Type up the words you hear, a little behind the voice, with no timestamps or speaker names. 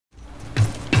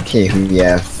Okay, we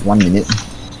have 1 minute.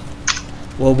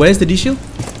 Well, where's the D-shield?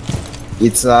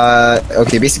 It's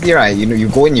okay. Basically, right. You know, you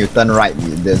go in, you turn right.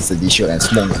 There's the D-shield and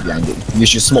smoke behind it. You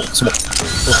should smoke. Go smoke.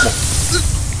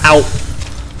 Ow!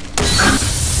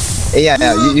 Hey,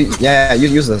 yeah. You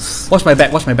use this. Watch my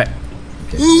back.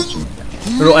 Okay.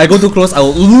 No, I go too close. I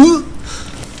will.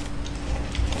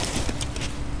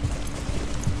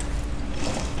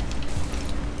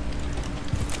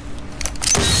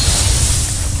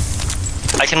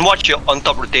 I can watch your on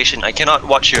top rotation. I cannot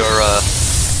watch your.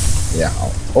 Yeah.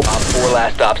 Op 4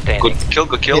 last stop standing. Good kill.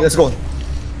 Okay, let's go.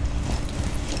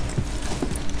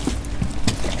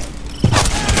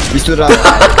 We stood up.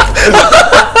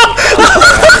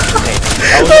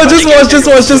 Oh, just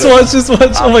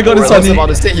watch. Oh my god, it's I was funny. about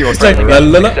to say he was Like, trying to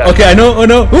run. okay, I know. Oh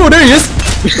no. Oh, there he is.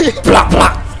 Blah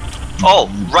blah. Oh,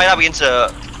 right up against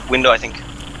the window, I think.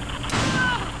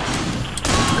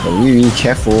 Be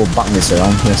careful, bug is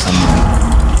around here somewhere.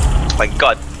 My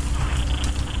god.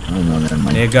 Oh no, never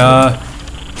mind.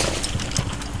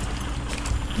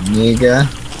 Nigga.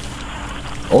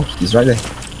 Oh, he's right there.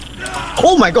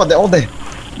 Oh my god, they're all there.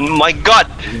 My god.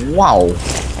 Wow.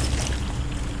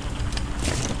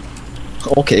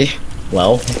 Okay.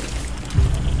 Well.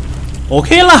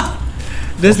 Okay lah.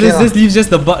 Let's leave just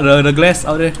the glass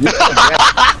out there.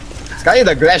 Sekali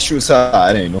the glass shoots her.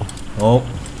 I don't know. Oh.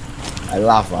 I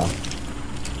laugh.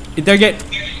 Interrogate.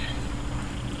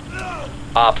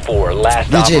 Op 4 last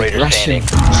DJ, operator rush standing. him.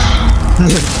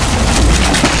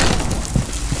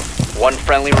 One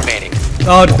friendly remaining.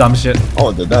 Oh, dumb shit.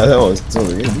 Oh, that was so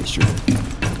really shoot.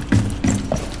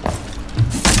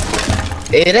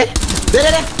 Hey, there.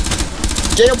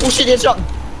 Get your push it shot.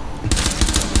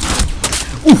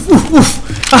 Oof.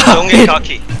 Don't get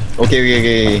cocky.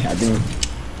 Okay. I think.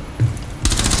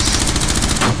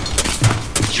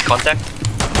 Did you contact?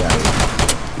 Yeah.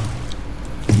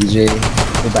 DJ,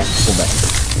 go back.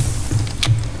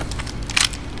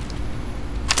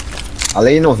 I'll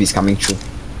let you know if he's coming through.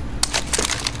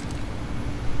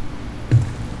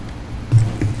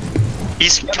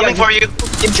 He's coming for you.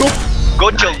 Came through.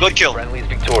 Good kill. Friendly is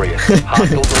victorious.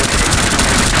 Hostiles eliminated.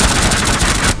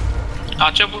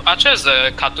 Archer is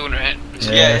a cartoon, right?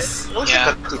 Yes.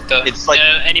 Yeah. It's like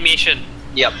animation.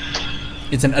 Yep.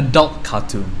 It's an adult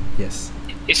cartoon. Yes.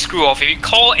 It's screw off. If you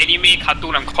call anime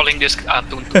cartoon, I'm calling this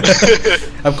cartoon too.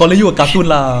 I'm calling you a cartoon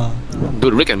lah.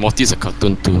 Dude, Rick and Morty is a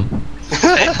cartoon too.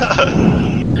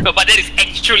 No, but that is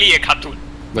actually a cartoon.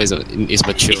 But it's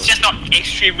mature. It's just not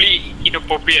extremely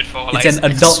inappropriate for like. It's an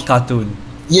adult cartoon.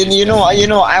 You know,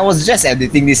 I was just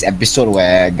editing this episode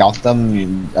where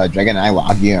Gautam, Dragon and I were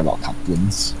arguing about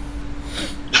cartoons.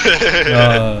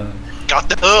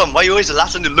 Goddamn, why you always the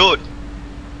last one to load?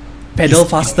 Pedal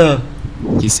faster.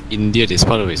 He's Indian, it's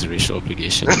part of his racial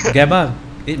obligation. Gautam,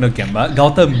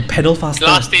 pedal faster.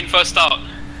 Last in, first out.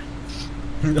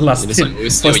 Last That's in,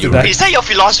 what first you to were- die. Is that your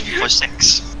philosophy for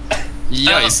sex?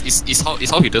 Yeah, it's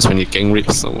how he does when he gang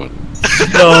rapes someone.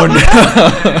 No.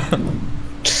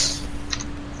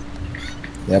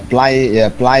 It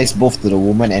applies both to the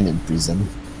woman and in prison.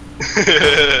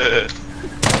 Okay,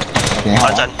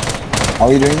 how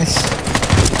are you doing this?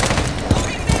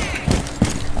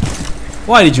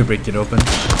 Why did you break it open?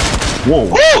 Whoa!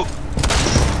 Woo!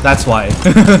 That's why.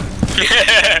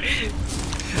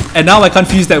 And now I can't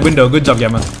fuse that window. Good job,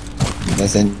 Gamma.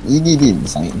 There's an EDD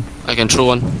inside. I can throw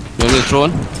one. You want me to throw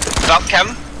one? Drop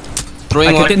cam.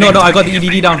 Throwing one. No, I got the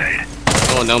EDD down.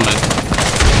 Oh no, man.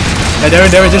 Yeah,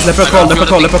 there, just leper crawl.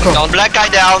 Down. Black guy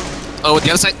down. Oh, the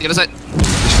other side. Which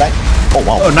side? Oh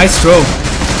wow. Oh, nice throw.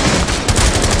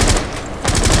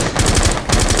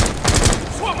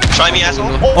 Try me, asshole.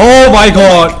 Oh my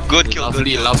god. Good kill.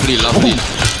 Lovely. You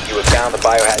have found the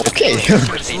biohazard. Okay.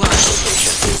 Proceed to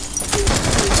location.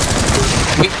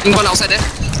 Ping one outside there.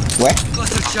 Where?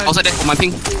 Outside there, on my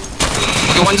ping.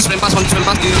 Okay, one just went past. Do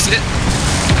you see that?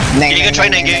 Jaeger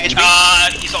trying to engage me.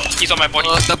 He's on my body.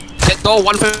 That door,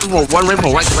 one ran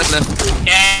from right to left.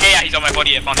 Yeah, he's on my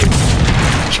body. I found him.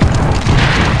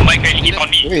 Oh my god, he hit on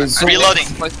me. Wait, so Reloading.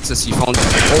 He found.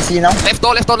 where is he now? Left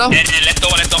door now. Then left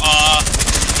door.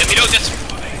 The middle just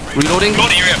Reloading.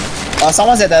 blown area.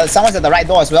 Someone's at the right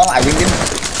door as well. I winged him.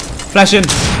 Flash in.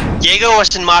 Jaeger was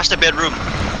in master bedroom.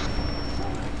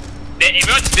 Then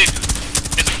everyone's dead.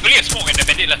 There's only a smoke and the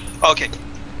bandit left. Okay.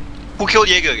 Who killed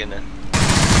Jaeger again then?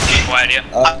 No idea.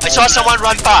 I saw someone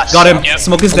run past. Got him. Yep.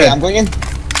 Smoke is Okay, there. I'm going in.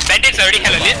 Bandit's already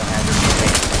hella lit.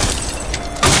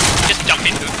 Just jump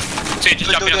into. So you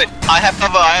just jump Do in. it. I have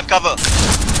cover.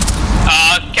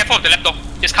 Careful of the left door.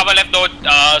 Just cover left door.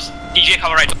 DJ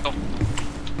cover right door.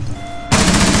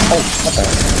 Oh, what the?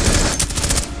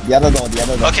 The other door, the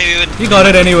other door. Okay, we win. He got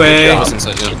it anyway. Good job. Was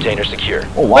inside, yeah. Container secure.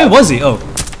 Oh, Where wow. was he? Oh.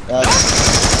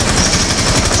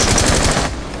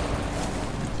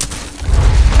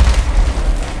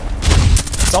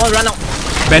 Someone run out.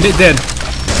 Bandit dead.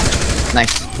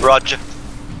 Nice. Roger.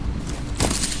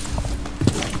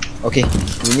 Okay,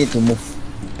 we need to move.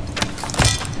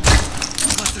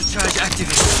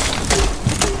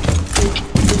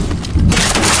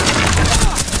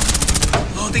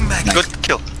 Good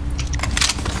kill.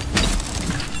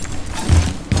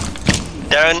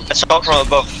 Darren, assault from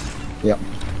above. Yep.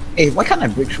 Hey, why can't I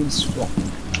break through this floor?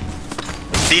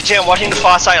 DJ, I'm watching the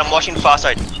far side. I'm watching the far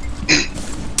side.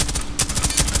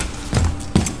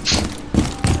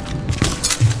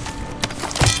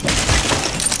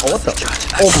 Oh, what the?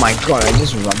 Oh my god, I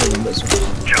just rubber numbers.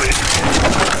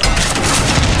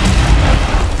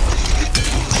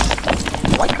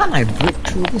 Why can't I break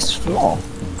through this floor?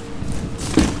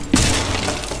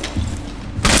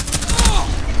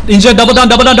 Injured, double down.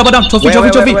 Trophy,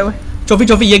 Where?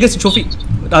 Trophy, Jaeger's trophy.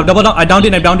 Double down, I downed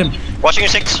him. Watching your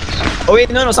 6. Oh wait,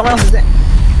 no, someone else is there.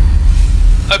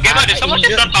 Gamer, did someone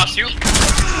just run past you?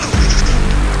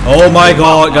 Oh my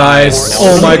god, guys.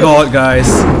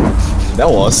 That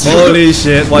was. Holy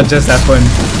shit, what just happened?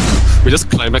 We just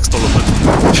climaxed all of it.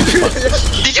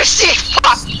 Did you see?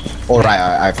 Fuck! Alright,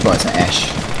 I forgot it's an Ash.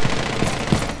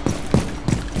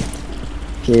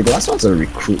 Okay, the last one's a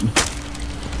recruit.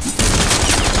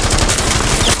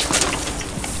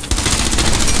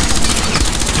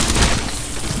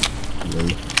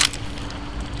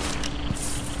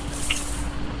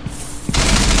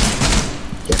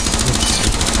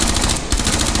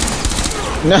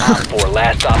 No. For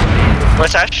last op.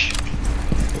 Where's Ash?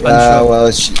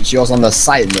 Well, she was on the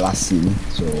side in the last scene,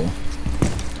 so.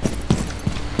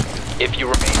 If you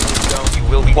remain in the zone, you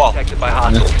will be Wow. detected by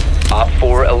hostiles. Op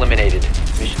 4 eliminated.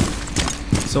 Mission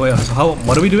So wait, so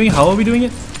what are we doing? How are we doing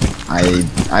it? I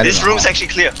don't This know. room's actually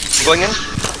clear. Going in?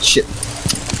 Shit.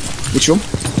 Which room?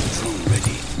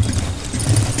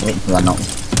 Oh, run out.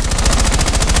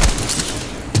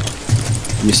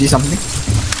 You see something?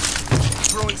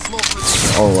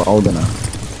 Oh, we're all gonna.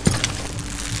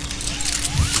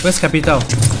 Where's Capital?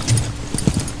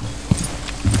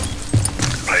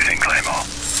 Blazing Claymore.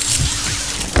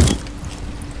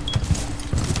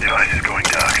 Device is going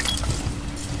dark.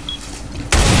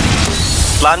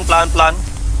 Plan.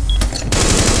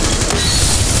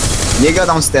 Jaeger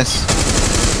downstairs.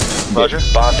 Roger.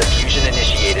 bomb diffusion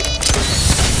initiated.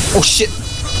 Oh shit!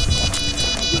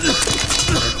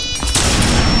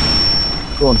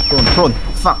 Prone.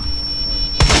 Fuck.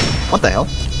 What the hell?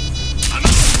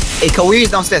 Hey, Kawi is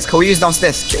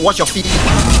downstairs. Watch your feet.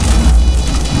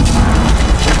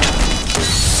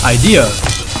 Idea.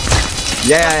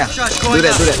 Yeah. Do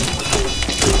that.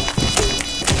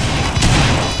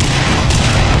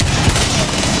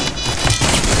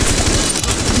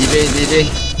 DJ.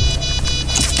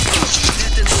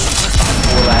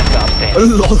 4 last op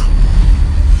standing. Lol.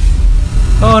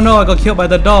 Oh no, I got killed by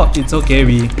the dog. It's okay,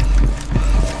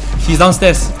 he's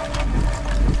downstairs.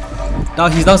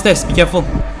 He's downstairs. Be careful.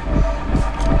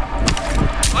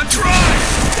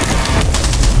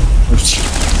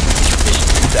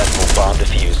 Successful. Bomb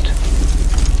defused.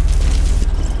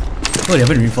 Oh, they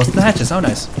haven't reinforced the hatches. How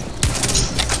nice.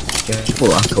 Careful,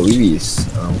 Kawi is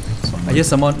I hear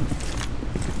someone.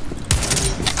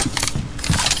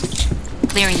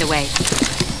 Clearing the way.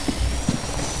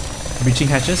 Breaching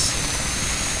hatches.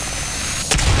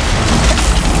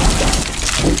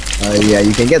 Yeah,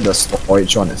 you can get the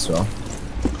storage one as well.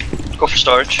 Go for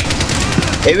storage.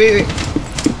 Hey, wait.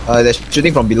 They're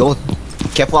shooting from below.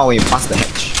 Careful when you pass the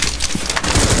hatch.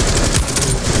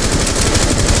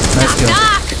 Nice kill.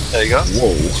 There you go.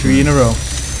 Whoa. 3 in a row.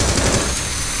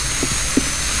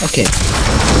 Okay.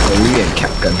 Kawi and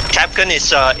Capcan. Capcan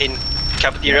is in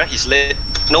cafeteria. He's lit.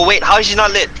 No, wait. How is he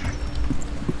not lit?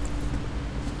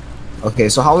 Okay,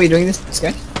 so how are we doing this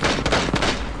guy?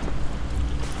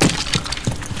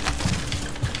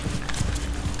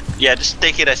 Yeah, just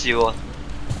take it as you will.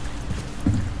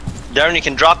 Darren, you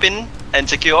can drop in and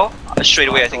secure straight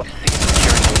away, I think.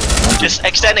 Just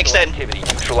extend. Activity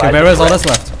neutralized. Okay, where is all that's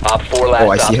left? Op 4 last Oh,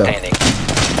 I op see her. standing.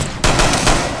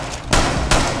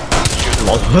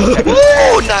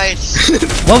 Oh, nice!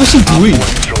 What was she doing?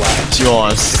 Neutralized. She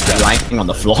was lying on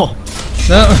the floor.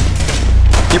 No.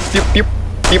 Peep.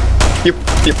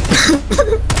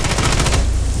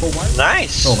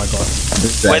 Nice! Oh my god.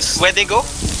 Where'd they go?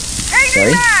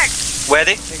 Sorry? Where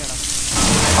they?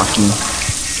 Fucking.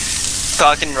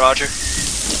 Talking Roger.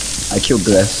 I killed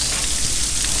Glaz.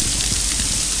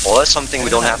 Well, that's something we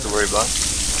don't have to worry about.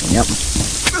 Yep.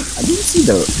 I didn't see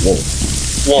the. Whoa.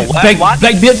 Whoa, what?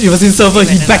 Blackbeard, he was in server,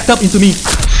 he backed up into me.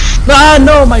 Ah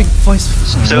no, my voice.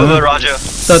 Server, Roger.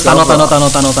 Tunnel.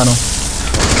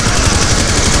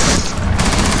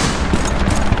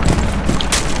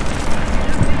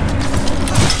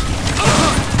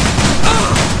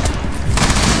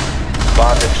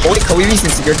 Bomb defused. Oh wait, Kawiwi's in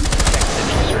security.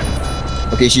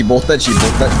 Diffuser. Okay, she bolted.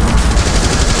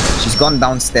 She's gone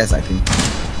downstairs, I think.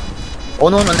 Oh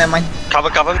no, never mind. Cover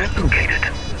me.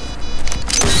 Located.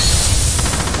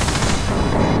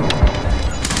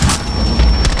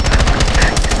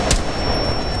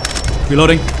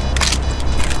 Reloading.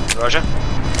 Roger.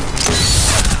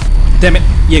 Damn it,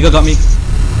 Jaeger got me.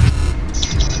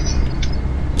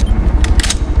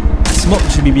 Smoke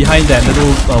should be behind that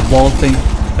little wall thing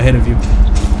ahead of you.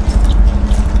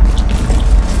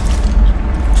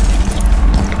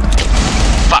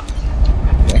 Fuck.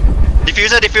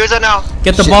 Diffuser now.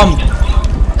 Get the Shit. bomb.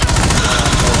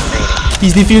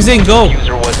 He's defusing, go.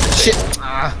 Diffuser was Shit.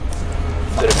 disabled.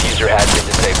 The diffuser has been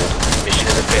disabled. Mission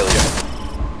is a failure.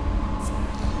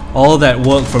 All that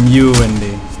work from you and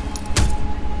the